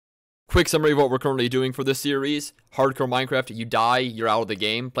Quick summary of what we're currently doing for this series. Hardcore Minecraft, you die, you're out of the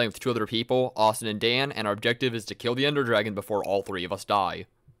game, playing with 2 other people, Austin and Dan, and our objective is to kill the Ender Dragon before all 3 of us die.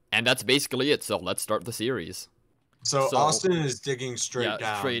 And that's basically it, so let's start the series. So Austin is digging straight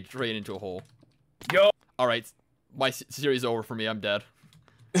down. Straight into a hole. Yo! Alright, my series is over for me, I'm dead.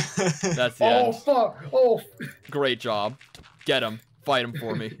 That's the end. Oh, fuck! Oh! Great job. Get him. Fight him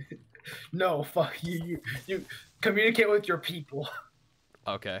for me. No, fuck you. You communicate with your people.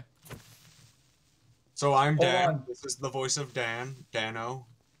 Okay. So I'm Hold Dan. on. This is the voice of Dan. Dano.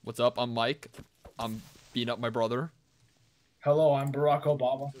 What's up? I'm Mike. I'm beating up my brother. Hello, I'm Barack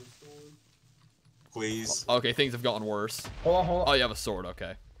Obama. Please. Okay, things have gotten worse. Hold on. Oh, you have a sword,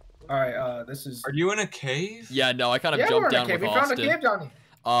 okay. Alright, this is... Are you in a cave? Yeah, no, I kind of we're jumped in a down cave. with We found a Austin. cave down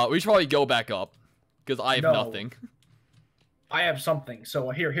here. We should probably go back up. Because I have No. nothing. I have something, so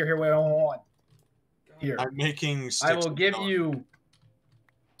here, wait, hold on. Here. I'm making I sticks will of give stone. you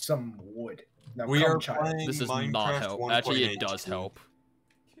some wood. Now, We come, are child. playing This does Minecraft not help. Actually, it 1.8. does help.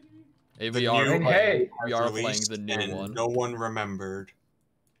 Hey, The we are new And hey, we are released playing the new and one. No one remembered.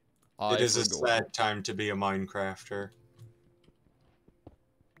 I It is a forgot. sad time to be a Minecrafter.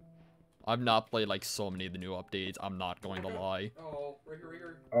 I've not played like so many of the new updates. I'm not going to lie. Oh, right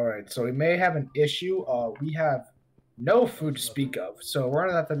here. alright, so we may have an issue. We have no food to speak of, so we're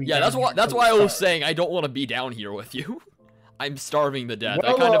gonna have to be... Yeah, down here that's till why I we was start. saying I don't want to be down here with you. I'm starving to death.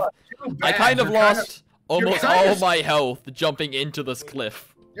 Well, too I bad. kind of You're lost almost kinda all s- of my health jumping into this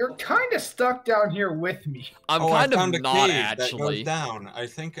cliff. You're kind of stuck down here with me. I'm I kind found a of not cave actually. that goes down. I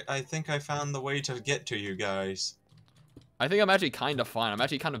think I found the way to get to you guys. I think I'm actually kind of fine. I'm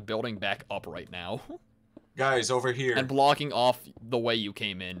actually kind of building back up right now. Guys, over here. And blocking off the way you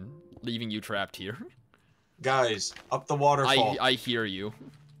came in, leaving you trapped here. Guys, up the waterfall. I hear you.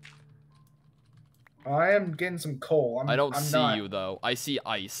 I am getting some coal. I don't I'm see not... you though. I see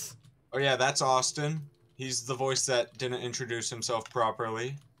ice. Oh yeah, that's Austin. He's the voice that didn't introduce himself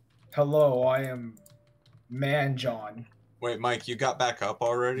properly. Hello, I am Man John Wait, Mike, you got back up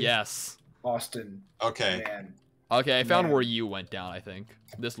already? Yes. Austin. Okay. Man. Okay, I found Man. where you went down, I think.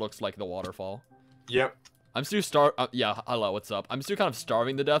 This looks like the waterfall. Yep. I'm still yeah, hello, what's up? I'm still kind of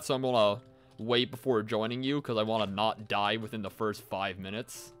starving to death, so I'm gonna wait before joining you, because I want to not die within the first 5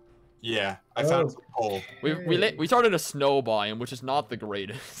 minutes. Yeah, I found some coal. We started a snow biome, which is not the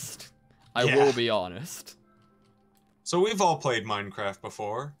greatest. I Yeah. will be honest. So we've all played Minecraft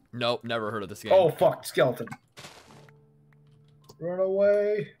before. Nope, never heard of this game. Oh fuck, skeleton. Run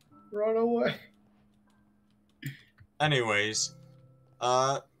away. Run away. Anyways,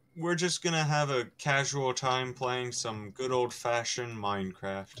 we're just gonna have a casual time playing some good old-fashioned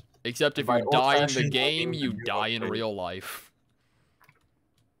Minecraft. Except if By you die in the old-fashioned, I game, mean you you die in update. real life.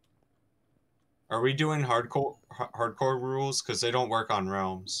 Are we doing hardcore rules? Because they don't work on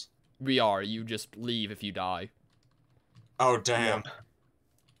realms. We are, you just leave if you die. Oh, damn.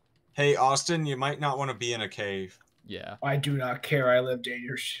 Hey, Austin, you might not want to be in a cave. Yeah. I do not care. I live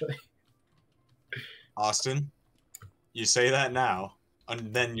dangerously. Austin, you say that now,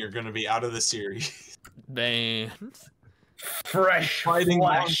 and then you're gonna be out of the series. Man. Fresh Fighting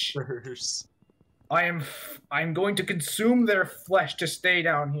flesh. monsters. I'm going to consume their flesh to stay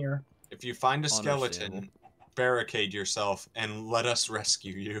down here. If you find a Understandable. skeleton, barricade yourself and let us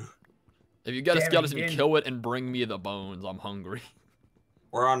rescue you. If you get a Damn it, skeleton, you didn't- kill it and bring me the bones. I'm hungry.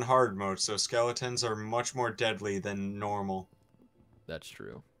 We're on hard mode, so skeletons are much more deadly than normal. That's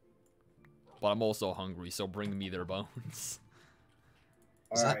true. But I'm also hungry, so bring me their bones. Is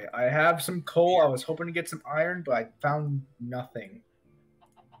that- Alright, I have some coal. I was hoping to get some iron, but I found nothing.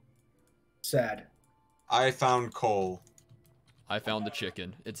 Sad. I found coal. I found the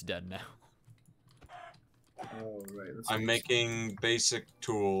chicken. It's dead now. Alright, let's I'm making basic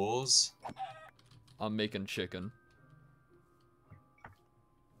tools. I'm making chicken.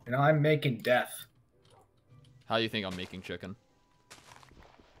 And I'm making death. How do you think I'm making chicken?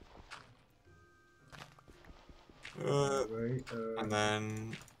 Alright, And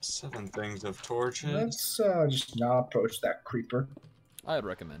then 7 things of torches. let's just not approach that creeper. I'd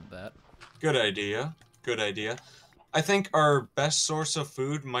recommend that. Good idea. Good idea. I think our best source of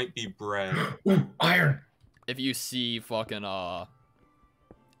food might be bread. Ooh, iron! If you see fucking,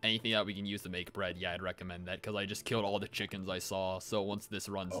 anything that we can use to make bread, yeah, I'd recommend that, because I just killed all the chickens I saw, so once this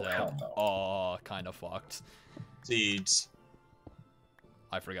runs Oh, out, hell no. kind of fucked. Seeds.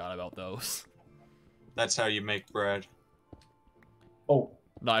 I forgot about those. That's how you make bread. Oh,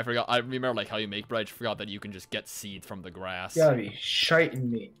 No, I forgot. I remember, like, how you make bread. I just forgot that you can just get seeds from the grass. you gotta be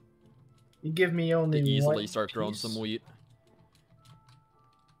shiting me. You give me only To easily one start growing piece. some wheat.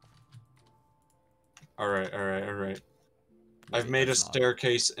 Alright, alright, alright. I've made a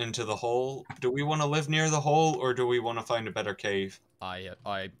staircase into the hole. Do we want to live near the hole, or do we want to find a better cave? I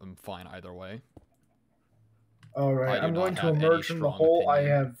am fine either way. All right, I'm going to emerge from the hole. I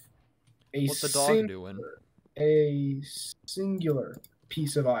have What's the dog doing? A singular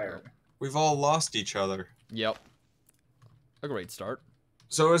piece of iron. We've all lost each other. Yep. A great start.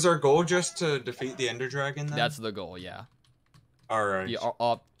 So is our goal just to defeat the Ender Dragon then? That's the goal, yeah. Alright.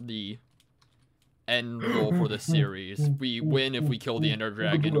 The end goal for the series. We win if we kill the Ender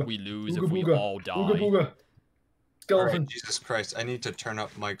Dragon. We lose if we all die. Skeleton. Right, Jesus Christ, I need to turn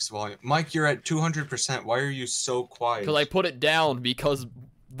up Mike's volume. Mike, you're at 200%. Why are you so quiet? Because I put it down because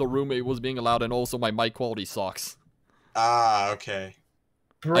the roommate was being allowed and also my mic quality sucks. Ah, okay.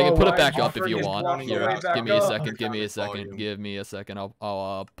 Bro, I can put it back up if you want. Here, give me a second. Give me a second. Give me a second.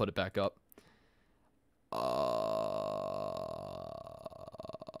 I'll put it back up.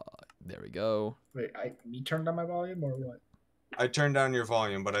 There we go. Wait, me turned down my volume or what? I turned down your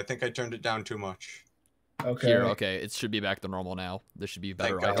volume, but I think I turned it down too much. Okay. Here, okay. It should be back to normal now. This should be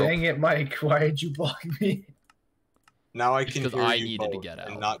better. Dang it, Mike! Why did you block me? Now I can because hear I you needed to both, get out,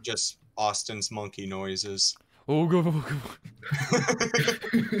 and not just Austin's monkey noises. Oh, go.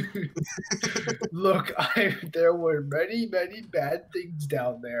 Look, there were many bad things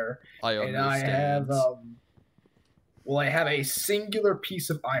down there, I understand. And I have a singular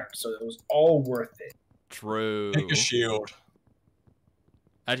piece of iron, so it was all worth it. True. Make a shield.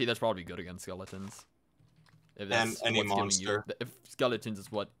 Actually, that's probably good against skeletons. If and any monster. If skeletons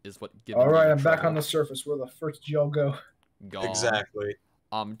is what gives. All right, I'm back on the surface. Where the frick did y'all go? Gone. Exactly.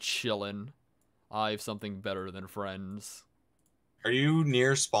 I'm chilling. I have something better than friends. Are you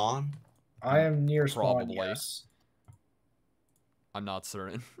near spawn? I am near spawn. Probably. Yes. I'm not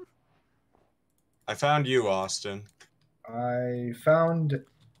certain. I found you, Austin. I found.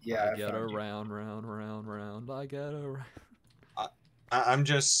 Yeah. I get around, round. I get around. I'm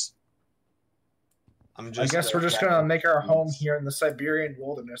just. I guess we're just gonna make our home here in the Siberian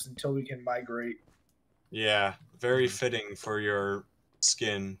wilderness until we can migrate. Yeah, very fitting for your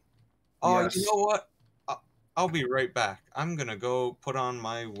skin. Oh, yes. You know what? I'll be right back. I'm gonna go put on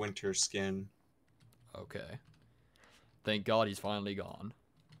my winter skin. Okay. Thank God he's finally gone.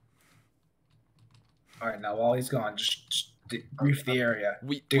 Alright, now while he's gone, just grief the area.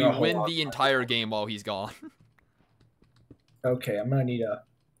 We win the entire game while he's gone. Okay, I'm gonna need to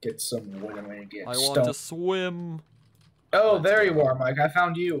get some wood. I'm gonna get stone. Want to swim. Oh, there you are, Mike. I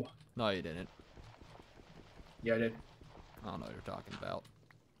found you. No, you didn't. Yeah, I did. I don't know what you're talking about.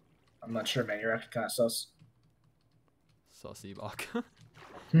 I'm not sure, man. You're actually kind of sus. Sussy buck.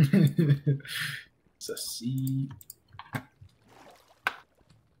 Sussy.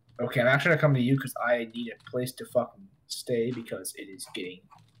 Okay, I'm actually gonna come to you because I need a place to fucking stay because it is getting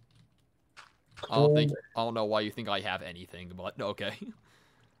cold. I don't know why you think I have anything, but okay.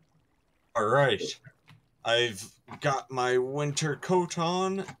 Alright. I've got my winter coat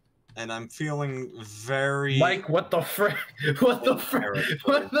on, and I'm feeling very... Mike, what the frick? What the frick?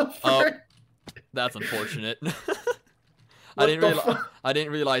 What the frick? That's unfortunate. I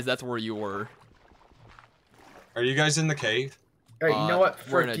didn't realize that's where you were. Are you guys in the cave? Hey, you know what?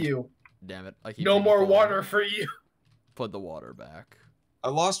 Frick you. Damn it. No more water for you. Put the water back. I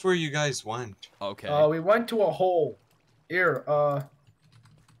lost where you guys went. Okay. We went to a hole. Here,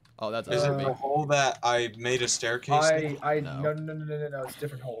 Oh, that's Is it the hole that I made a staircase in? No, it's a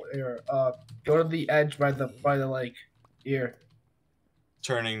different hole. Here, go to the edge by the lake. Here.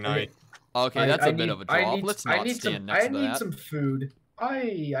 Turning night. Okay, that's a bit of a drop. Let's not stand next to that. I need some food.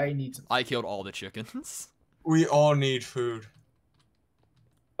 I need some. I killed all the chickens. We all need food.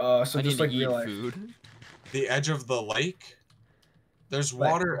 So I just need like to eat real life. food. The edge of the lake? There's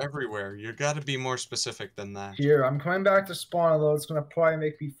water everywhere. You gotta be more specific than that. Here, I'm coming back to spawn, although it's gonna probably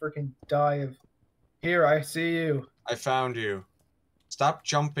make me freaking die of... Here, I see you. I found you. Stop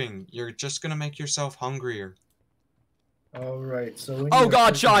jumping. You're just gonna make yourself hungrier. Alright, so... Oh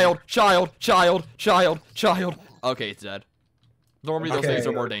god, child! Okay, it's dead. Normally those things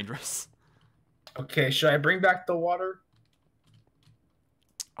are more dangerous. Okay, should I bring back the water?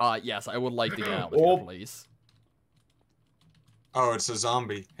 Yes, I would like to get out of here, please. Oh, it's a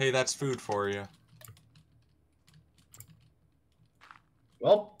zombie. Hey, that's food for you.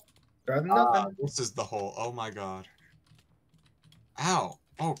 Well, better than nothing. This is the hole. Oh my god. Ow.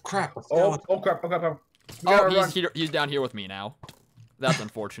 Oh crap. Oh crap. Oh, he's down here with me now. That's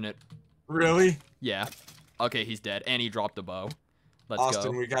unfortunate. Really? Yeah. Okay, he's dead. And he dropped a bow. Let's go.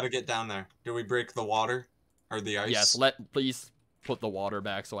 Austin, we gotta get down there. Do we break the water? Or the ice? Yes, please put the water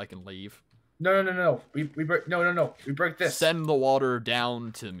back so I can leave. No. We break we break this. Send the water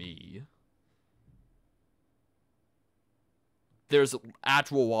down to me. There's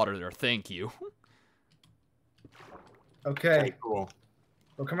actual water there. Thank you. Okay. Cool.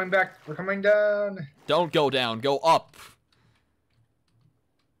 We're coming back. We're coming down. Don't go down. Go up.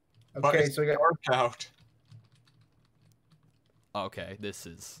 But Okay, it's so we got. dark out. Okay, this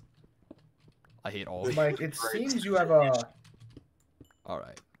is... I hate all of you. Mike, it seems you have a.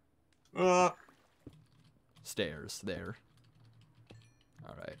 Alright. Stairs. There.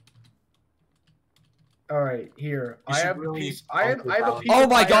 Alright. All right, here. You I should have a really piece. I have a bunker piece. Oh of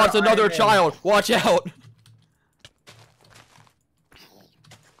my god, it's iron another in. child! Watch out!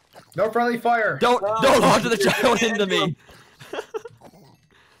 No friendly fire. Don't launch the child into me!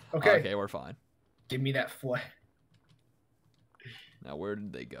 Okay. Okay, we're fine. Give me that flare. Now, where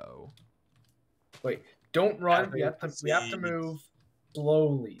did they go? Wait, don't run. Yeah, We have to move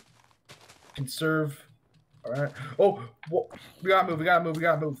slowly. Conserve. All right. Oh, we gotta move. We gotta move. We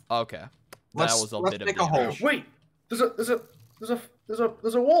gotta move. Okay. That was a bit of make a hole. damage. Wait, there's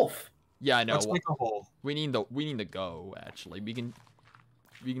a wolf. Yeah, I know. Let's make a hole. We need to go, actually. We can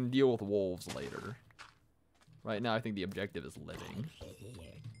deal with wolves later. Right now, I think the objective is living.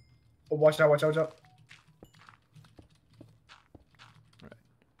 Oh, watch out! Watch out! Watch out! Right.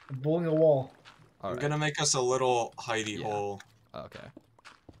 I'm bullying a wall. I'm gonna make us a little hidey hole. Okay.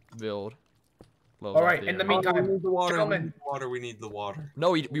 Build. Load All up right. the In the area. meantime, we need the water. gentlemen. We need the water.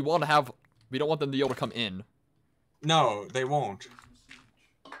 No, we want to have... We don't want them to be able to come in. No, they won't.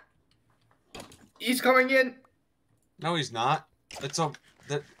 He's coming in. No, he's not. It's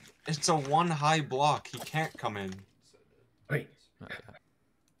a one high block. He can't come in. Wait. Okay.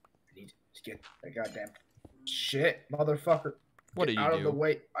 I need to get that goddamn shit, motherfucker. What Get did you out do? of the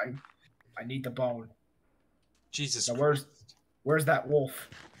way. I need the bone. Jesus Now, Christ. where's that wolf?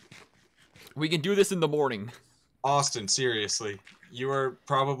 We can do this in the morning. Austin, seriously. You are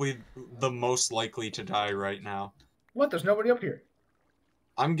probably the most likely to die right now. What? There's nobody up here.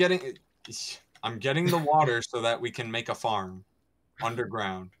 I'm getting the water so that we can make a farm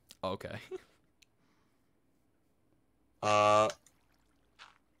underground. Okay. All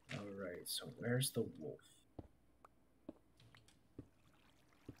right. So where's the wolf?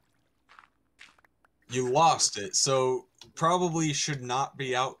 You lost it, so probably should not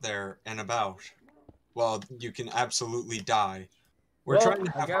be out there and about. Well, you can absolutely die. We're Well, trying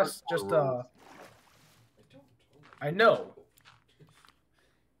to have I guess hardcore just rules. I know.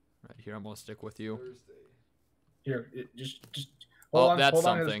 Right here, I'm gonna stick with you. Here, just hold on. That's hold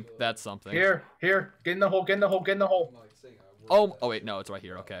on. something. That's something. Here, get in the hole. Get in the hole. Get in the hole. Oh wait, no, it's right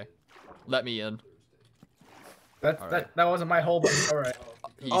here. Okay. Let me in. That Alright. that wasn't my hole, but all right.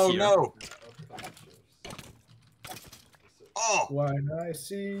 He's Oh here. no! Oh! When I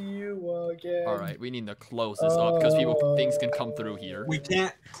see you again. All right, we need to close this up because things can come through here. We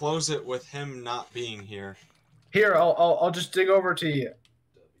can't close it with him not being here. Here, I'll just dig over to you.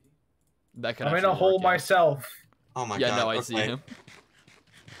 That could I'm in actually a hole work, yeah. myself. Oh my Yeah, god. no, I okay. see him.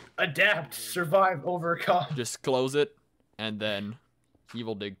 Adapt, survive, overcome. Just close it, and then he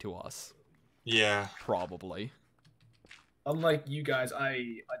will dig to us. Yeah. Probably. Unlike you guys,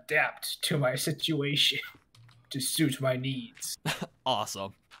 I adapt to my situation to suit my needs.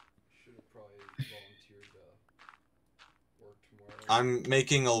 Awesome. I'm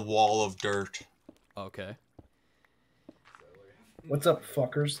making a wall of dirt. Okay. What's up,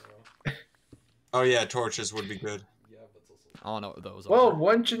 fuckers? Oh yeah, torches would be good. I don't know what those Well, are.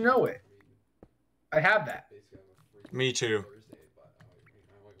 wouldn't you know it? I have that. Me too.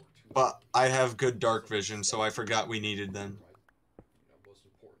 But I have good dark vision, so I forgot we needed them.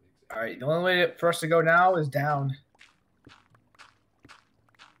 All right, the only way for us to go now is down.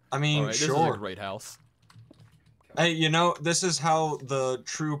 I mean, All right, this is a sure. great house. Hey, you know, this is how the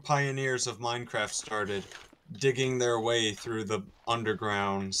true pioneers of Minecraft started. Digging their way through the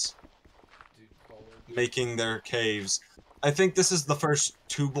undergrounds. Making their caves. I think this is the first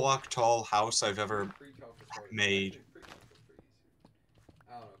 2-block tall house I've ever made.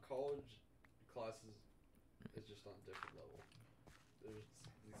 I don't know, college classes is just on a different level. There's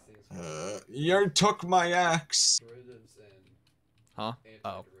these things You took my axe. derivatives and Huh? Oh.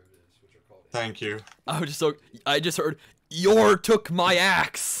 antiderivatives, which are called Thank you. I just heard, "Your took my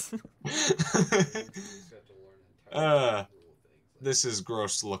axe." This is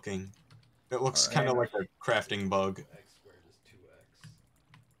gross looking. It looks Alright. kind of like a crafting bug. x squared is 2x.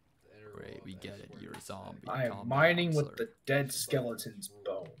 The integral Great, of we x get it. squared You're a is zombie. I am Calm mining down, with sir. the dead skeleton's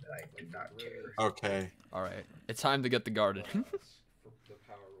bone, and I do not care. Okay. All right, it's time to get the garden. for the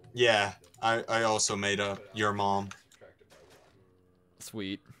power rule. Yeah, I also made a your mom. Subtracted by 1.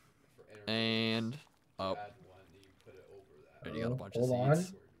 Sweet. For integral, And you oh, add 1, you put it over that. and you got a bunch Hold of on. seeds.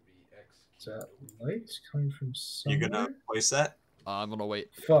 Squared would be x Is that cubed over light coming from You somewhere? gonna place that? I'm gonna wait.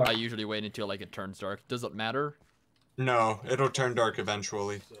 Fuck. I usually wait until like it turns dark. Does it matter? No, it'll turn dark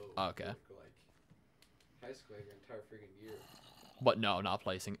eventually. So, Okay. Like, high school, like, your entire freaking year. But no, not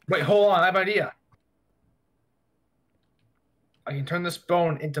placing. Wait, hold on. I have an idea. I can turn this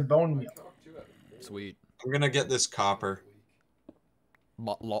bone into bone meal. Sweet. I'm gonna get this copper.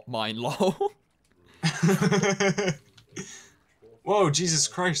 Mine low. Whoa, Jesus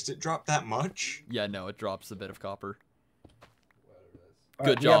Christ, it dropped that much? Yeah, no, it drops a bit of copper.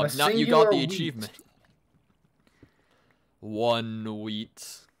 Alright, Good we have job. a Now you got the singular wheat. achievement. 1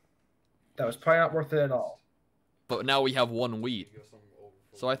 wheat. That was probably not worth it at all. But now we have 1 wheat.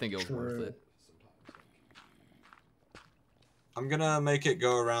 So I think it was worth True. it. I'm gonna make it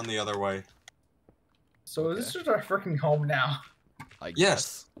go around the other way. So Okay. this is our freaking home now. I guess.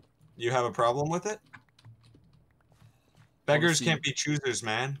 Yes. You have a problem with it? Beggars see. can't be choosers,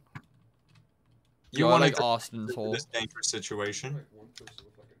 man. You Yo, I wanted like to Austin's into hole. this dangerous situation. Like, one person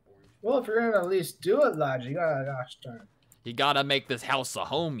with, like, an orange. Well, if you're gonna at least do it, lad, you gotta, gosh darn. You gotta make this house a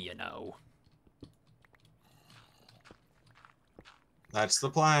home, you know. That's the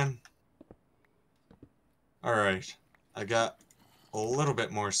plan. Alright. I got a little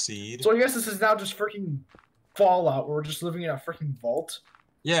bit more seed. So I guess this is now just freaking Fallout, where we're just living in a freaking vault.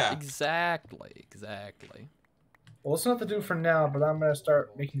 Yeah. Exactly. Exactly. Well, it's not to do for now, but I'm gonna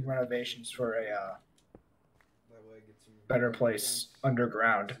start making renovations for a That way I get some better place points.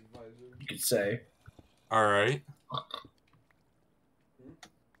 underground, Supervisor. you could say. Alright. I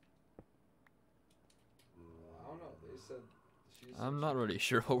don't know. They said I'm not really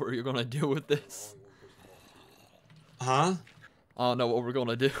sure what we're gonna do with this. Huh? I don't know what we're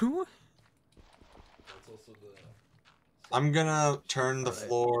gonna do. That's also the. I'm gonna turn the Alright.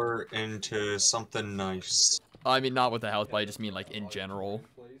 floor into something nice. I mean, not with the house, but I just mean like in general.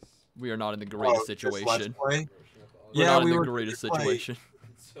 We are not in the greatest Oh, just let's situation. play? We're Yeah, not we in the were greatest gonna play- situation.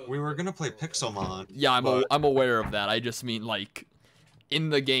 We were gonna play Pixelmon. Yeah, but- I'm aware of that. I just mean like in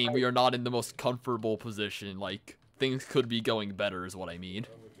the game we are not in the most comfortable position. Like things could be going better is what I mean.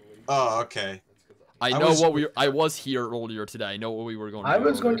 Oh, okay. I I know was- what we I was here earlier today. I know what we were going to I do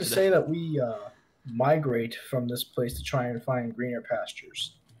was going earlier to today. say that we migrate from this place to try and find greener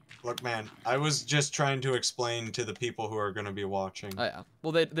pastures. Look, man, I was just trying to explain to the people who are gonna be watching. Oh, yeah.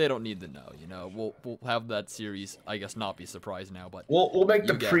 Well, they don't need to know, you know. We'll have that series. I guess not be surprised now, but We'll make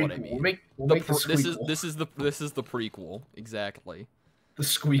the You get prequel. what I mean. We'll the make the this is squeakquel. this is the prequel exactly. The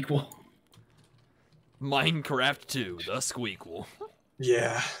squeakquel. Minecraft 2, the squeakquel.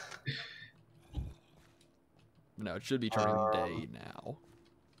 Yeah. No, it should be turning day now.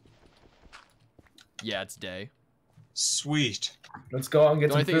 Yeah, it's day. Sweet. Let's go out and get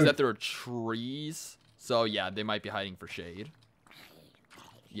The some only thing food. is that there are trees, so yeah, they might be hiding for shade.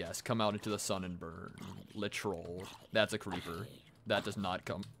 Yes, come out into the sun and burn. Literal. That's a creeper. That does not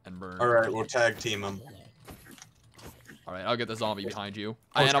come and burn. Alright, we'll tag team them. Alright, I'll get the zombie behind you.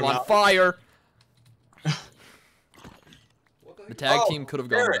 Post And I'm him on out. fire! What the The heck? tag Oh, team could have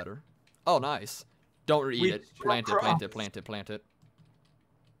gone carrot. better. Oh, nice. Don't eat We it. threw Plant it, crops. plant it, plant it, plant it.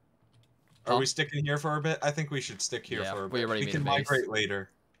 Are Huh? we sticking here for a bit? I think we should stick here Yeah, for a we bit. already We made can a base. migrate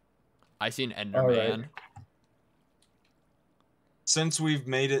later. I see an Alright. Enderman. Since we've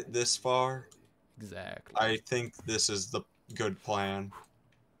made it this far, Exactly. I think this is the good plan.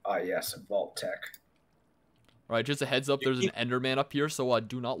 Ah, yes, vault tech. Alright, just a heads up, there's an Enderman up here, so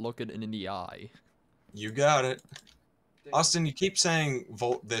do not look it in the eye. You got it. Dang. Austin, you keep saying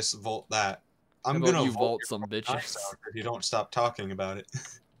vote this, vote that. I'm How about gonna you vote vault your some fucking eyes bitches. out if you don't stop talking about it.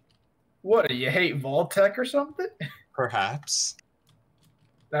 What, do you hate vault tech or something? Perhaps.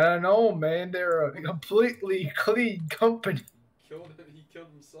 I don't know, man. They're a completely clean company. He killed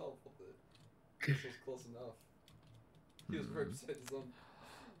himself with it. This was close enough. He was right beside his own.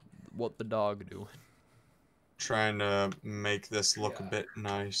 What the dog do? Trying to make this look a Yeah. bit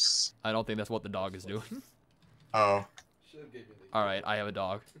nice. I don't think that's what the dog is doing. Oh. Should have gave you the. Alright, I have a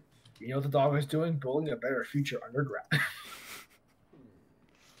dog. You know what the dog is doing? Building a better future underground. I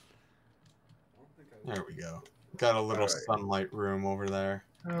don't think I There we go. Got a little Alright. sunlight room over there.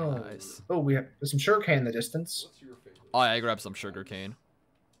 Oh, Nice. oh, there's some sugarcane in the distance. What's your favorite? Oh, I grabbed some sugar cane.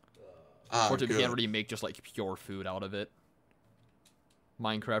 Ah, Fortunately, we can't good. really make just like pure food out of it.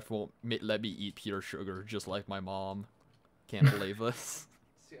 Minecraft won't let me eat pure sugar, just like my mom. Can't believe this.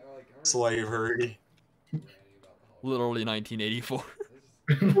 See, I like. I remember Slavery. ranting about the Literally 1984.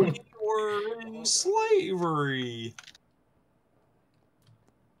 holidays. We were in slavery.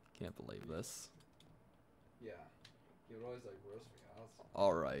 Can't believe this. Yeah. He would always like roast me. I was.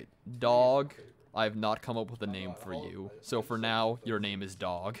 Alright, He is my dog. favorite. I have not come up with a name for you. So for now, your name is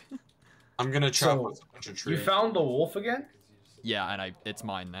Dog. I'm gonna chop So, a bunch of You trees. found the wolf again? Because you just Yeah, and it's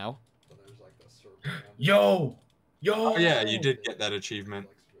mine now. But there's like a circle around it. Yo! Oh yeah, you did get that achievement.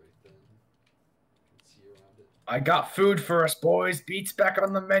 It's very thin. You can see around it. I got food for us, boys. Beet's back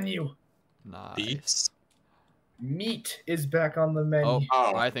on the menu. Nice. Beets? Meat is back on the menu.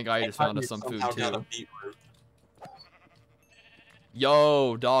 Oh, I think I just found us you some food somehow got a too. beetroot.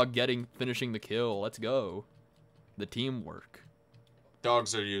 Yo, dog finishing the kill. Let's go. The teamwork.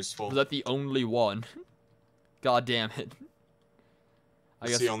 Dogs are useful. Was that the only one? God damn it. I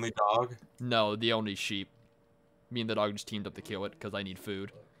It's guess the only dog. no, the only sheep. Me and the dog just teamed up to kill it because I need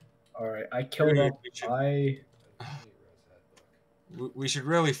food. Alright, I killed Dude, up. We should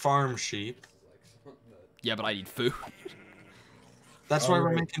really farm sheep. This is like something that Yeah, but I need food. That's why we're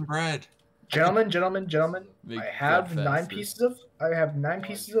Alright. making bread. Gentlemen, Make I have bread nine faster.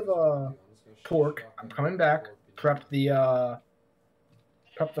 pieces of pork. I'm coming back. Prep the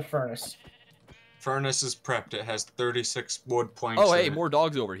furnace. Furnace is prepped. It has 36 wood planks. Oh, hey, in it. more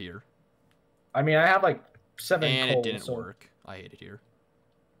dogs over here. I mean, I have like 7 And coal. it didn't so work. I hate it here.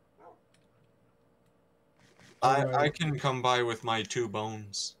 I can come by with my 2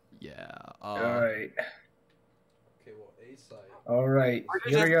 bones. Yeah. Alright. Okay, well, A site. Alright. Where did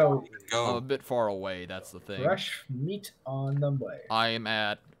Here we that go. dog I'm a Go. bit far away. That's the thing. Fresh meat on the way. I am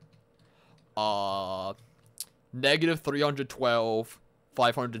at negative 312,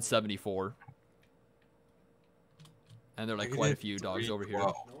 574. And there are like quite a few dogs over here.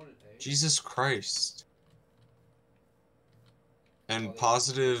 Wow. No one in A. Jesus Christ. And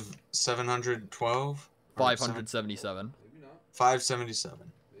positive 712? Or 577. Maybe not. 577.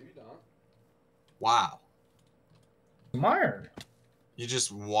 Maybe not. Wow. Some iron. You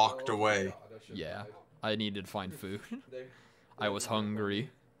just walked Oh, away. God, I should've Yeah. died. I needed to find food. They- I was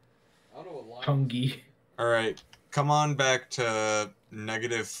hungry. I don't know what line. Hungry. Alright. Come on back to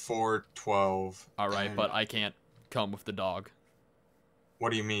negative 412. Alright, and- but I can't come with the dog. What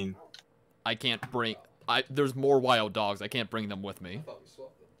do you mean? I can't bring... There's more wild dogs. I can't bring them with I me. thought we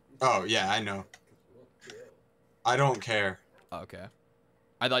swapped them. Oh, yeah, I know. 'Cause we went to L. I don't care. Okay.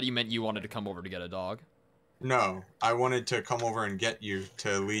 I thought you meant you wanted to come over to get a dog. No, I wanted to come over and get you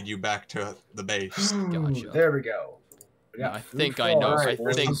to lead you back to the base. Gotcha. There we go. We Yeah, got I food think for I all know. us, I Alright,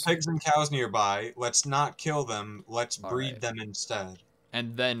 there's think- some pigs and cows nearby. Let's not kill them. Let's breed Alright. them instead.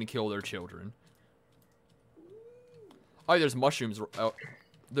 And then kill their children. Oh, there's mushrooms. Oh,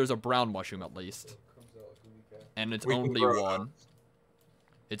 there's a brown mushroom at least. So it comes out like a week after. And it's We can only grow one. those.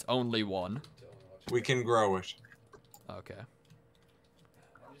 It's only one. Tell me what We can grow it. Okay.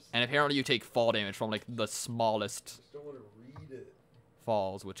 I just And apparently you take fall damage from like the smallest don't want to read it.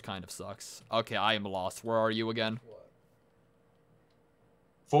 falls, which kind of sucks. Okay, I am lost. Where are you again? What?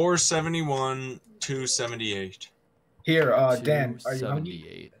 471, 278. Here, Dan, are you hungry?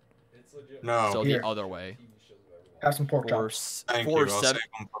 278. It's legit. No. So Here. the other way. TV shows I've ever watched. Have some pork Four, chops. Thank four, you. I'll seven,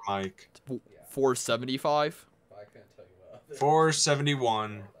 save them for Mike. 475? But I can't tell you what other 471,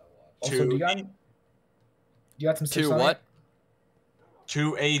 shows I watch. Also, Two- do you got some sticks Two on what?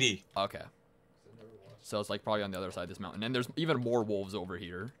 280. Okay. I never watched. So it's like probably on the other side of this mountain. And there's even more wolves over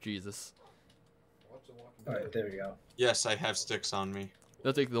here. Jesus. Watch The Walking All right, Dead. there we go. Yes, I have sticks on me.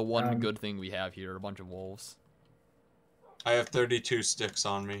 That's like the one Um, good thing we have here. A bunch of wolves. I have 32 sticks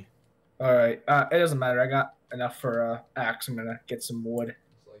on me. All right, it doesn't matter. I got enough for axe. I'm gonna get some wood.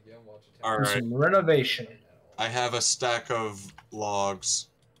 It's like, yeah, I'm watching All And right. some renovation. I have a stack of logs.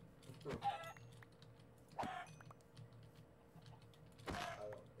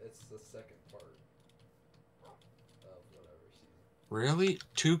 It's the second part of whatever season. Really?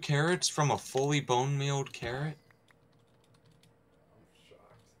 2 carrots from a fully bone mealed carrot? I'm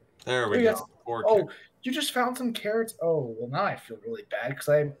shocked. There we Wait, go. that's- 4 Oh, carrots. you just found some carrots? Oh, well, now I feel really bad because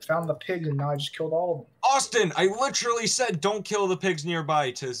I found the pigs and now I just killed all of them. Austin, I literally said don't kill the pigs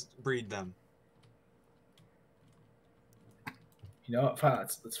nearby to breed them. You know what? Fine,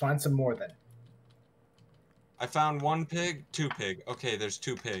 let's find some more then. I found 1 pig, 2 pig. Okay, there's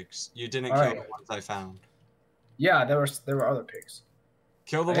 2 pigs. You didn't All kill right. the ones I found. Yeah, there were other pigs.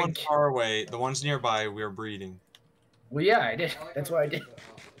 Kill the I ones think- far away. The ones nearby, we're breeding. Well, yeah, I did. I like That's how what I the- did. the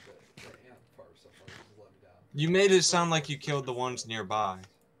ant part so far just let me down. You made it sound like you killed the ones nearby.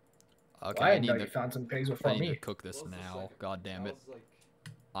 Okay, I I didn't know need you to. found some pigs I before need to me. cook this What was the now. second? God damn I it. was like,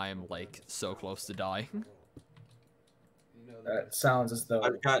 I am like so close to dying. you know, That sounds as though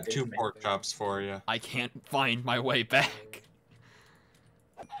I've got it 2 did me. pork chops for you. I can't find my way back.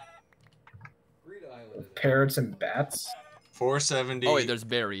 Greed Island is Parrots and bats. 470, Oh wait, there's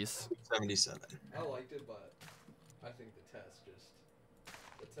berries. 77. I liked it, but I think the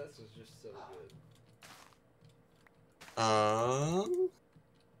test is just so good.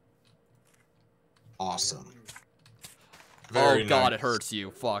 Awesome. Very Oh god, nice. it hurts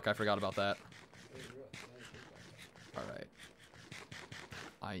you. Fuck, I forgot about that. Alright.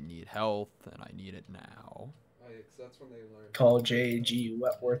 I need health, and I need it now. Oh, yeah, 'cause that's when they learn. Call JG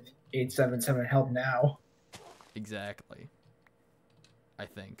Wetworth 877 help now. Exactly. I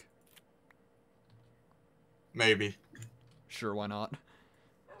think. Maybe. Sure, why not?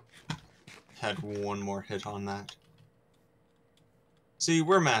 Had one more hit on that. See,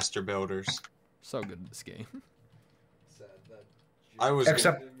 we're master builders. So good at this game. Sad that I was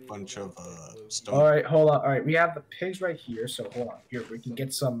Except- a bunch of stone. All right, hold on. All right, we have the pigs right here, so hold on. Here, we can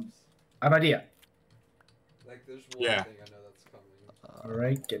get some. I have an idea. Like, there's one Yeah. thing I know that's coming. All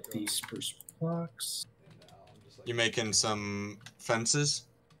right, get these spruce blocks. And now I'm just like. You making some fences?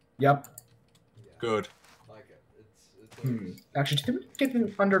 Yep. Yeah, Good. like it. It's Actually, did we get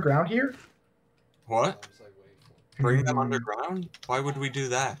them underground here? What? I'm just like waiting for it. Bring them Hmm, underground? Why would we do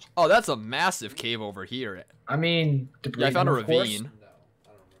that? Oh, that's a massive cave over here. I mean, debris. Yeah, I found a of course. ravine. No,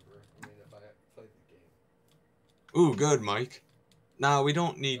 I don't remember. I mean, if I played the game. Ooh, good, Mike. Nah, we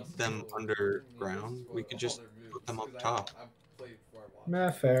don't need That's them still- underground. well, We could all just their moves, put them up 'cause top. I played before I watched.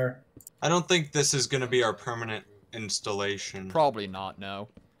 Nah, fair. I don't think this is gonna be our permanent installation. Probably not, no.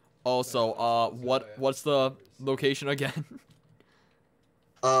 Also, what's the location again?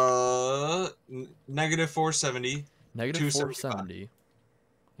 Negative 470. Negative 275. 470.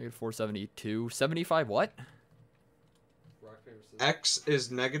 Negative 472. 75 what? Rock, paper, scissors. X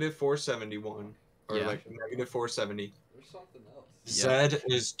is negative 471. Or Yeah. like negative 470. There's something else. Yeah. Z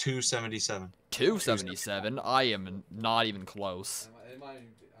is 277. 277? I am not even close. It might even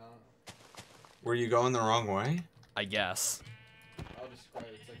be, I don't know. Were you going the wrong way? I guess. I'll describe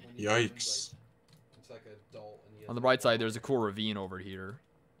it. It's like when you turn, Yikes. like, it's like an adult and he has On the a right side, wand. there's a cool ravine over here.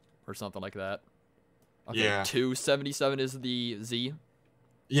 Or something like that. Okay, Yeah. 277 is the Z.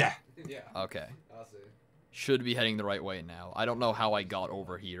 Yeah. Yeah. Okay. I'll see. Should be heading the right way now. I don't know how I got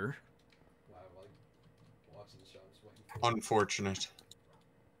over here. Wow, like watching the show, I'm just waiting for Unfortunate.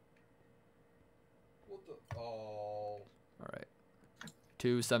 What the? Oh. Alright.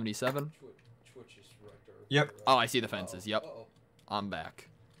 277. Twitch is wrecked our. Yep. Oh, I see the fences. Yep. Uh-oh. I'm back.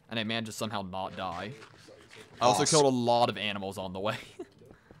 And I managed to somehow not die. Sorry, I also Awesome. killed a lot of animals on the way.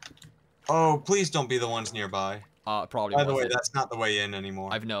 Oh, please don't be the ones nearby. Probably By the way, wasn't. that's not the way in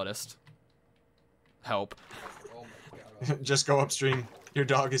anymore. I've noticed. Help. Oh my god. Just go upstream. Your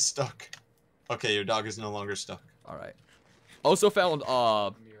dog is stuck. Okay, your dog is no longer stuck. Alright. Also found,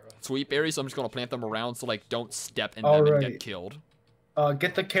 Mira. sweet berries, so I'm just gonna plant them around so, like, don't step in them and Alright. get killed.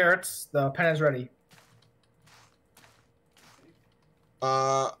 Get the carrots. The pen is ready.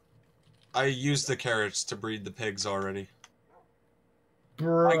 I used the carrots to breed the pigs already.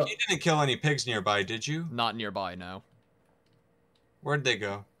 Bruh. Like, you didn't kill any pigs nearby, did you? Not nearby, no. Where'd they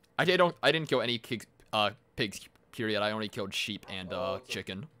go? I didn't kill any pigs, period. I only killed sheep and, Oh, it's a-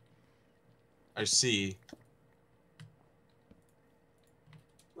 chicken. I see.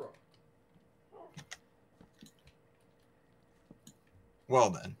 Bro. Well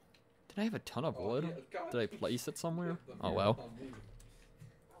then. Did I have a ton of Oh, wood? yeah, God. Did I place it somewhere? Get the Oh Mira well. on me.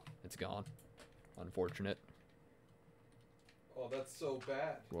 It's gone. Unfortunate. Oh, that's so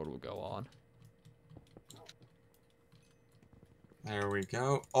bad. Road will go on. There we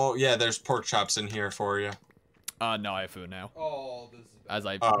go. Oh, yeah, there's pork chops in here for you. No, I have food now. Oh, this is bad. As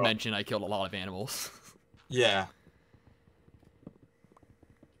I Oh. mentioned, I killed a lot of animals. Yeah.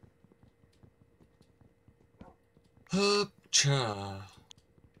 Cha.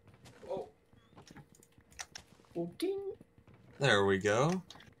 Oh, Oh, ding. There we go.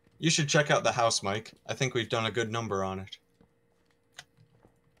 You should check out the house, Mike. I think we've done a good number on it.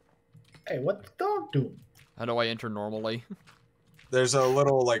 Hey, what the dog doing? How do I enter normally? There's a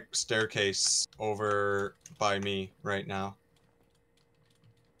little, like, staircase over by me right now.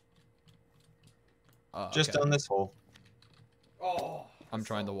 Just Okay. down this hole. oh. I'm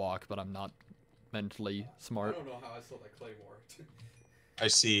trying to walk, but I'm not mentally I smart. don't know how I saw that claymore. I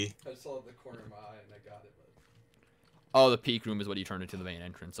see. I saw it in the corner of my eye and I got it, but Oh, the peak room is what you turn into the main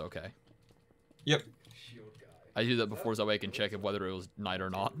entrance. Okay. Yep. shield guy. I do that before so I can check if whether it was night or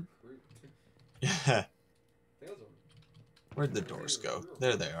not. Yeah. I think that was a- Where'd the doors go?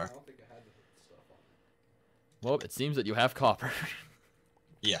 There they I are. don't think I had to put stuff on it. Well, it seems that you have copper.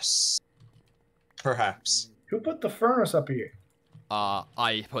 Yes. Perhaps. Who put the furnace up here?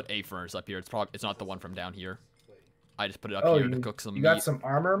 I put a furnace up here. It's not the one from down here. Wait. I just put it up Oh, here to cook some You meat. got some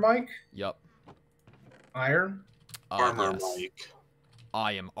armor, Mike? Yup. Iron? Armor Yes. Mike.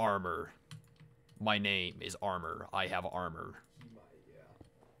 I am armor. My name is Armor. I have armor. He might, yeah.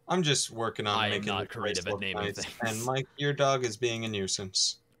 I'm just working on I am making not the place creative at look naming nice. things. And Mike, your dog is being a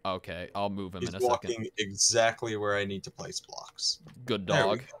nuisance. Okay, I'll move him He's in a walking second. exactly where I need to place blocks. Good There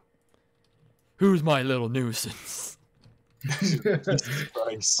we dog. Who's my little nuisance? Jesus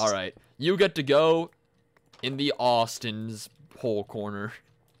Christ. All right, you get to go in the Austin's hole corner.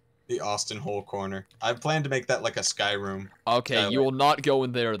 The Austin hole corner. I plan to make that like a sky room. Okay, Skylight. you will not go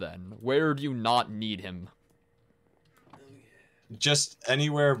in there then. Where do you not need him? Just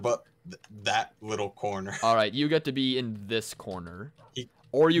anywhere but that little corner. All right, you get to be in this corner. He-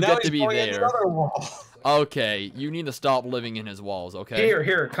 Or you Now get he's to be going in the there. other wall. Okay, you need to stop living in his walls, okay?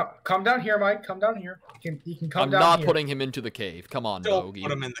 Here, come down here, Mike. Come down here. You can come I'm down not here. putting him into the cave. Come on, Don't Bogey.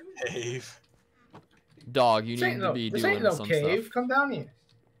 put him in the cave. Dog, you This ain't need to no, be this doing ain't no some cave. stuff. Come down here.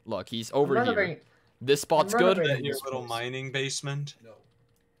 Look, he's I'm over here. renovating- This spot's I'm good. renovating- That your this little place. mining basement. No.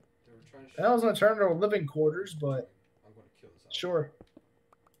 They were trying to I was gonna turn into living quarters, but I'm going to kill this. sure.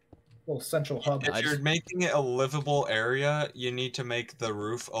 Little central hub. If I you're just- making it a livable area, you need to make the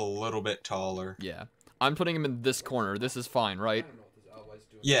roof a little bit taller. Yeah. I'm putting him in this corner. This is fine, I right? don't know what this ally's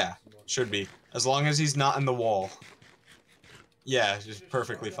doing. Yeah, should be. As long as he's not in the wall. Yeah, it's just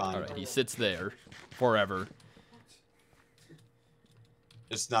perfectly fine. Alright, he sits there forever.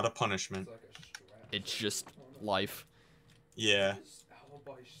 It's not a punishment. It's like a strap. It's just life. Yeah. This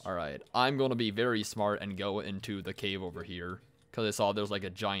alibi strap. Alright, I'm gonna be very smart and go into the cave over here. Because I saw there's like a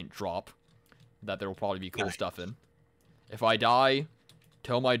giant drop that there will probably be cool Nice. stuff in. If I die,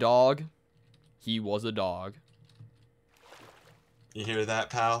 tell my dog he was a dog. You hear that,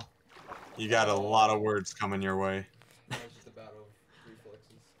 pal? You got a lot of words coming your way. That was just a battle of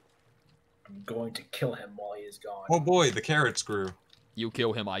reflexes. I'm going to kill him while he is gone. Oh boy, the carrots grew. You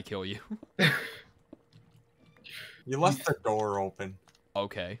kill him, I kill you. You left the door open.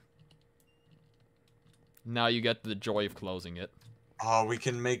 Okay. Now you get the joy of closing it. Oh, we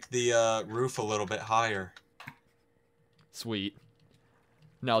can make the roof a little bit higher. Sweet.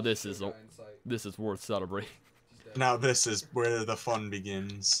 Now this is Guy in sight. this is worth celebrating. He's dead. Now this is where the fun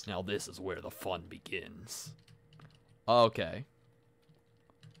begins. Now this is where the fun begins. Okay.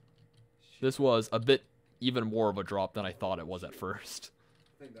 This was a bit even more of a drop than I thought it was at first.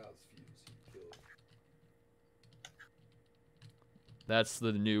 I think that was Fuse he killed. That's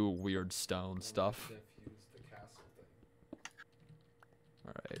the new weird stone stuff. Then Fuse the castle thing.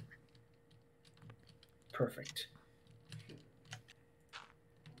 Alright. Perfect.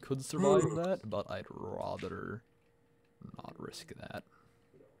 Could survive that, but I'd rather not risk that.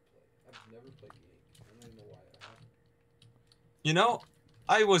 Who don't play? I've never played Yank. I don't even know why I haven't. You know,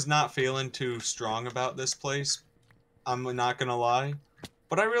 I was not feeling too strong about this place. I'm not gonna lie.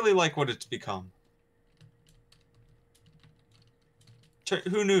 But I really like what it's become.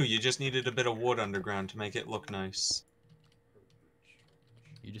 Who knew you just needed a bit of wood underground to make it look nice?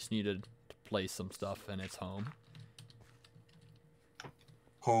 You just needed to place some stuff and it's home.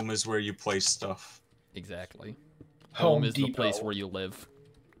 Home is where you place stuff. Exactly. Home is the Depot. place where you live.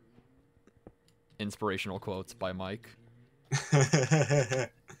 Inspirational quotes by Mike. I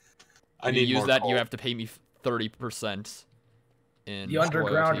If need you use more that, coal. you have to pay me 30% in The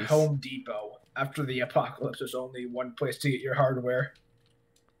underground royalties. Home Depot. After the apocalypse, there's only one place to get your hardware.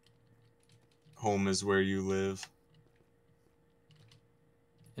 Home is where you live.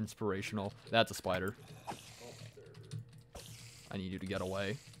 Inspirational. That's a spider. Oh, there. I need you to get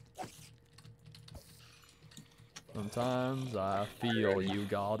away. Sometimes I feel you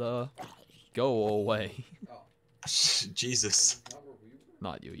gotta go away. Oh, Jesus. not where we were?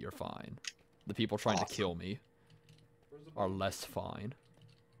 Not you, you're fine. The people trying to Awesome. kill me Where's the are body? less fine.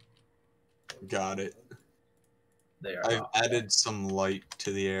 Got it. They are. I've added some light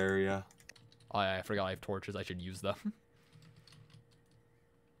to the area. I forgot I have torches, I should use them.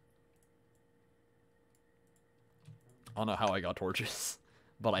 I don't know how I got torches,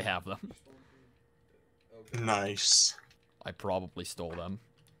 but I have them. Okay. Nice. I probably stole them.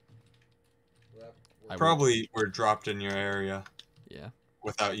 Well, I will- Probably were dropped in your area Yeah,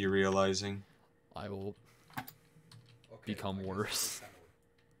 without you realizing. I will. okay, become I guess worse. it's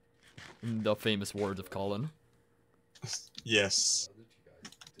kinda In the famous words of Colin. Yes. The other two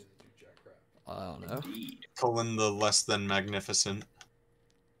guys didn't do jack crap. I don't know. Indeed. Cullen the less than magnificent.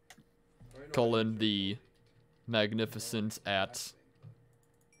 Oh, I know Colin I did the right. magnificent at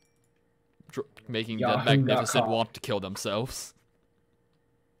making the Yahoo.com. magnificent want to kill themselves.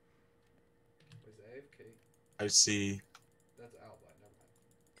 Wait, is it AFK? I see. That's outline.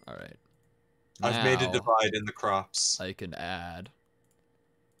 Never mind. Alright. I've made a Now divide in the crops. I can add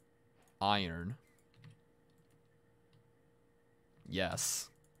iron. Yes.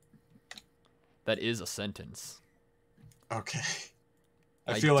 That is a sentence. Okay.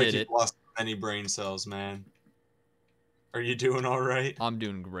 I I feel like did you've it. lost many brain cells, man. Are you doing all right? I'm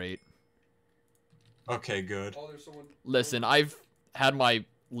doing great. Okay, good. Oh, there's someone. Listen, I've had my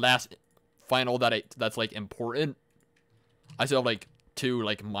last final that's like important. I still have like 2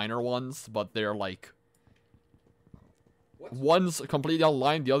 like minor ones, but they're like What? one's completely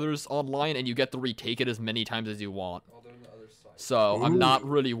online, the other's online, and you get to retake it as many times as you want. Oh, they're on the other side. So I'm not Ooh.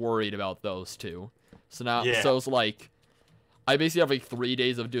 really worried about those 2. So now, Yeah. so it's like I basically have like 3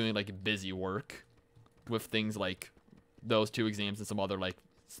 days of doing like busy work with things like those 2 exams and some other like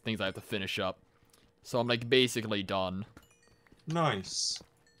things I have to finish up. So I'm like basically done. Nice.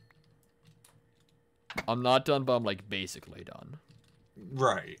 I'm not done, but I'm like basically done.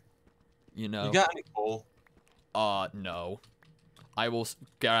 Right. You know? You got any coal? No. I will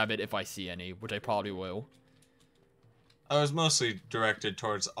grab it if I see any, which I probably will. I was mostly directed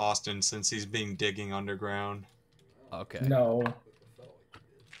towards Austin since he's been digging underground. Okay. No.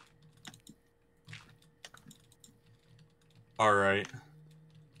 Alright.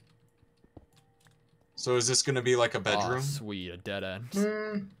 So is this gonna be like a Aw, bedroom? sweet, a dead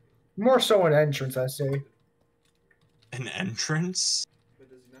end. More so an entrance, I say. An entrance? But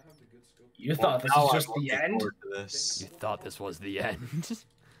does he not have the good scope? You thought this Now was I'm just the looking end? forward to this. You thought this was the end.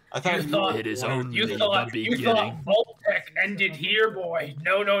 I thought You thought- It is wanted- only You the thought beginning. Voltec ended here, boy.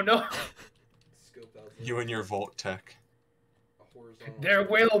 No, no, no. Scope that was You and your Volt Tech. a horizontal. There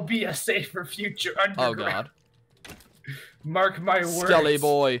will be a safer future underground. Oh god. Mark my words. Skelly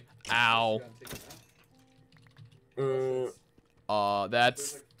boy. Ow. Gotta take him out.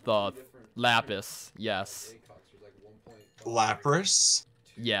 That's There's, the like, 3 different lapis. Yes. ACOGs. There's like 1.5, Lapras?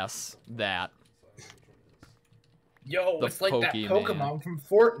 2, Yes, that. so I don't know which one it is. Yo, The it's like that Pokemon. Pokemon from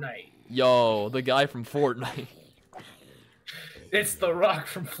Fortnite. Yo, the guy from Fortnite. It's the Rock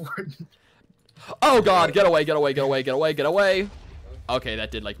from Fortnite. Oh god, get away, get away, get away, get away, get away. Okay,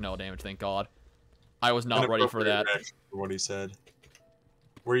 that did like no damage, thank god. I was not ready for that. Inappropriate reaction for what he said.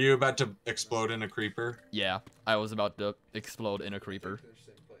 Were you about to explode in a creeper? Yeah, I was about to explode in a creeper. They're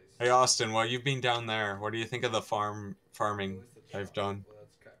same place. Hey Austin, while you've been down there, what do you think of the farming At least the I've chop. done? Well,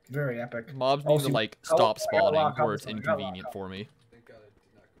 that's cap. Very epic. Mobs Oh, need to see- like oh, stop I got spawning locked or up, it's I got inconvenient locked for me. Thank God I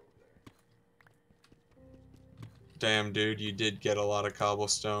did not go over there. Damn, dude, you did get a lot of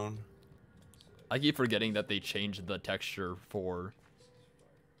cobblestone. I keep forgetting that they changed the texture for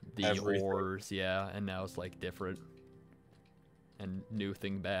the Everything. ores, yeah, and now it's like different. And new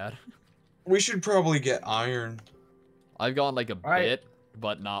thing bad. We should probably get iron. I've gotten like a I- bit,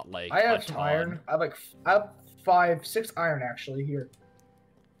 but not like I a have some ton. iron. I have 5, 6 iron actually here.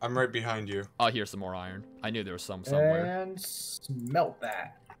 I'm right behind you. Oh, here's some more iron. I knew there was some somewhere. And smelt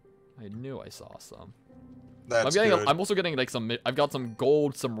that. I knew I saw some. That's I'm getting. good. I'm also getting like some. I've got some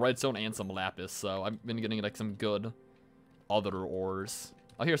gold, some redstone, and some lapis. So I've been getting like some good other ores.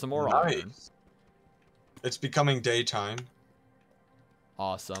 Oh, here's some more iron. Nice. It's becoming daytime.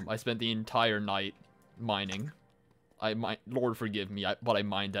 Awesome. I spent the entire night mining. Lord forgive me, but I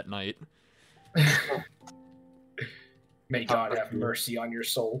mined at night. May God have mercy on your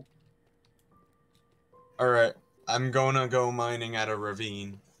soul. Alright, I'm gonna go mining at a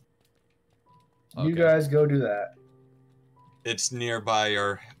ravine. Okay. You guys go do that. It's nearby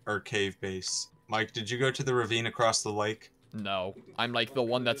our cave base. Mike, did you go to the ravine across the lake? No, I'm like the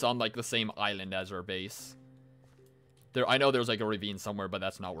one that's on like the same island as our base. I know there's like a ravine somewhere, but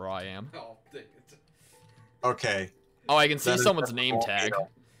that's not where I am. Oh, dang it. Okay. Oh, I can see That is someone's the name wrong tag. email.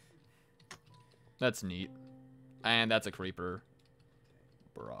 That's neat. And that's a creeper.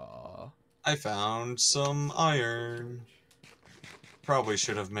 Bruh. I found some iron. Probably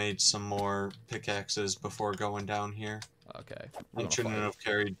should have made some more pickaxes before going down here. Okay. I we're gonna shouldn't fight. have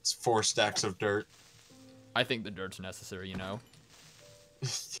carried 4 stacks of dirt. I think the dirt's necessary, you know?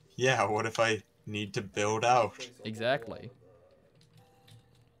 Yeah, what if I need to build out? Place a Exactly. lot of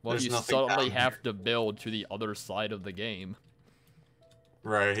Well, There's you nothing suddenly down have to build to the other side of the game.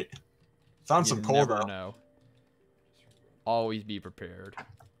 Right. Found You some coal never though. know. Always be prepared.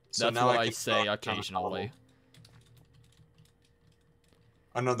 So That's now what I can say start on occasionally.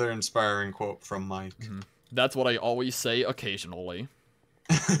 Another inspiring quote from Mike. That's what I always say occasionally.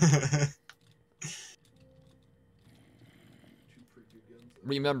 two pretty good guns.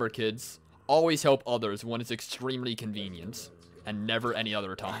 Remember, kids, always help others when it's extremely convenient, and never any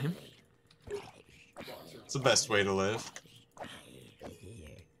other time. It's the best way to live.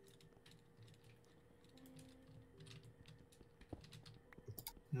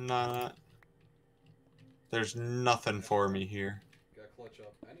 Nah. There's nothing for me here. Gotta clutch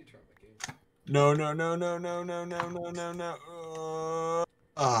up. I need to turn my game. No, no, no, no, no, no, no, no, no,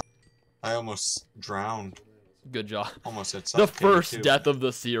 no. I almost drowned. Good job. Almost at The first death of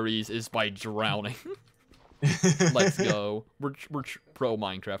the series is by drowning. Let's go. We're pro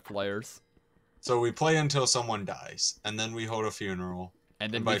Minecraft players. So we play until someone dies, and then we hold a funeral.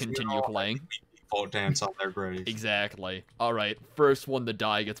 And then by we continue funeral, playing. We default dance on their grave. Exactly. Alright, first one to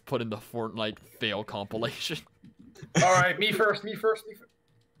die gets put in the Fortnite fail compilation. Alright, me first, me first, me first.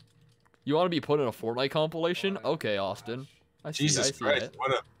 You want to be put in a Fortnite compilation? Okay, Austin. I see, Jesus I see Christ, it.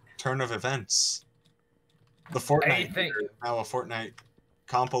 what a turn of events. The Fortnite Anything. is now a Fortnite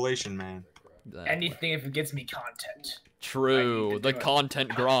compilation, man. Anything if it gets me content. True, the content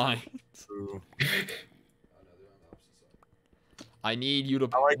grind. Ooh. I need you to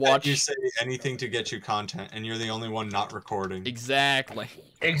I like watch. that you say anything to get you content, and you're the only one not recording. Exactly.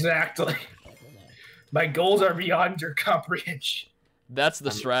 Exactly. My goals are beyond your comprehension. That's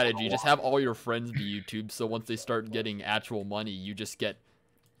the strategy. Just have all your friends be YouTube, so once they start getting actual money, you just get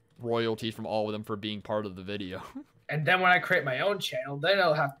royalties from all of them for being part of the video. And then when I create my own channel, then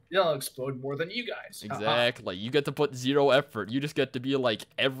it'll explode more than you guys. Exactly. You get to put 0 effort. You just get to be like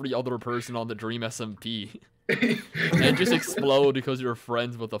every other person on the Dream SMP. And just explode because you're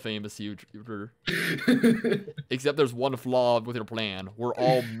friends with a famous YouTuber. Except there's one flaw with your plan. We're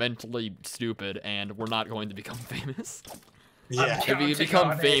all mentally stupid, and we're not going to become famous. Yeah. If we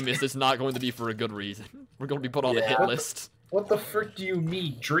become famous, it's not going to be for a good reason. We're going to be put on the hit list. What the frick do you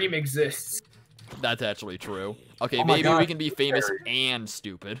mean? Dream exists. That's actually true. Okay, Oh my maybe God, we can be famous scary. and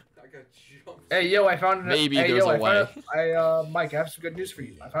stupid. I got jumped. Hey, yo, I found... Maybe hey, there's yo, a way. Mike, I have some good news for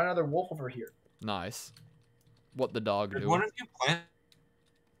you. I found another wolf over here. Nice. What the dog Did do? one of you plant?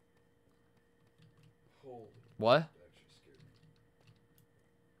 Holy, What? that actually scared me.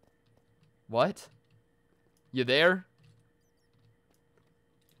 What? You there?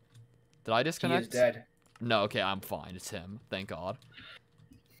 Did I He disconnect? is dead. No, okay, I'm fine. It's him. Thank God.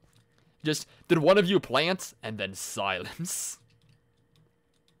 Just, did one of you plant? And then silence.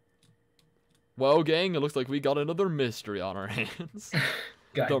 Well, gang, it looks like we got another mystery on our hands.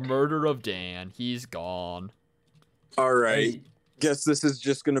 God. The murder of Dan. He's gone. All right. Hey, Guess this is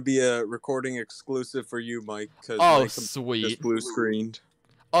just going to be a recording exclusive for you, Mike. Cause Oh, Mike's just sweet. blue screened.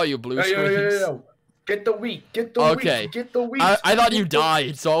 Oh, you blue yo, yo, yo, screens? yo. Get the wheat. Get the Okay. wheat. Get the wheat. I thought you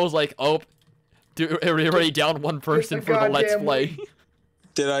died, so I was like, oh, dude, are we already down one person for the Let's goddamn Play? wheat.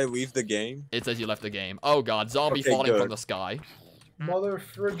 Did I leave the game? It says you left the game. Oh god, zombie Okay, falling from good. the sky. Mother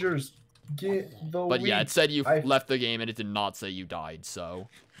friggers. Get the But wheat. yeah, it said you I- left the game and it did not say you died, so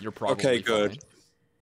you're probably Okay, good. fine.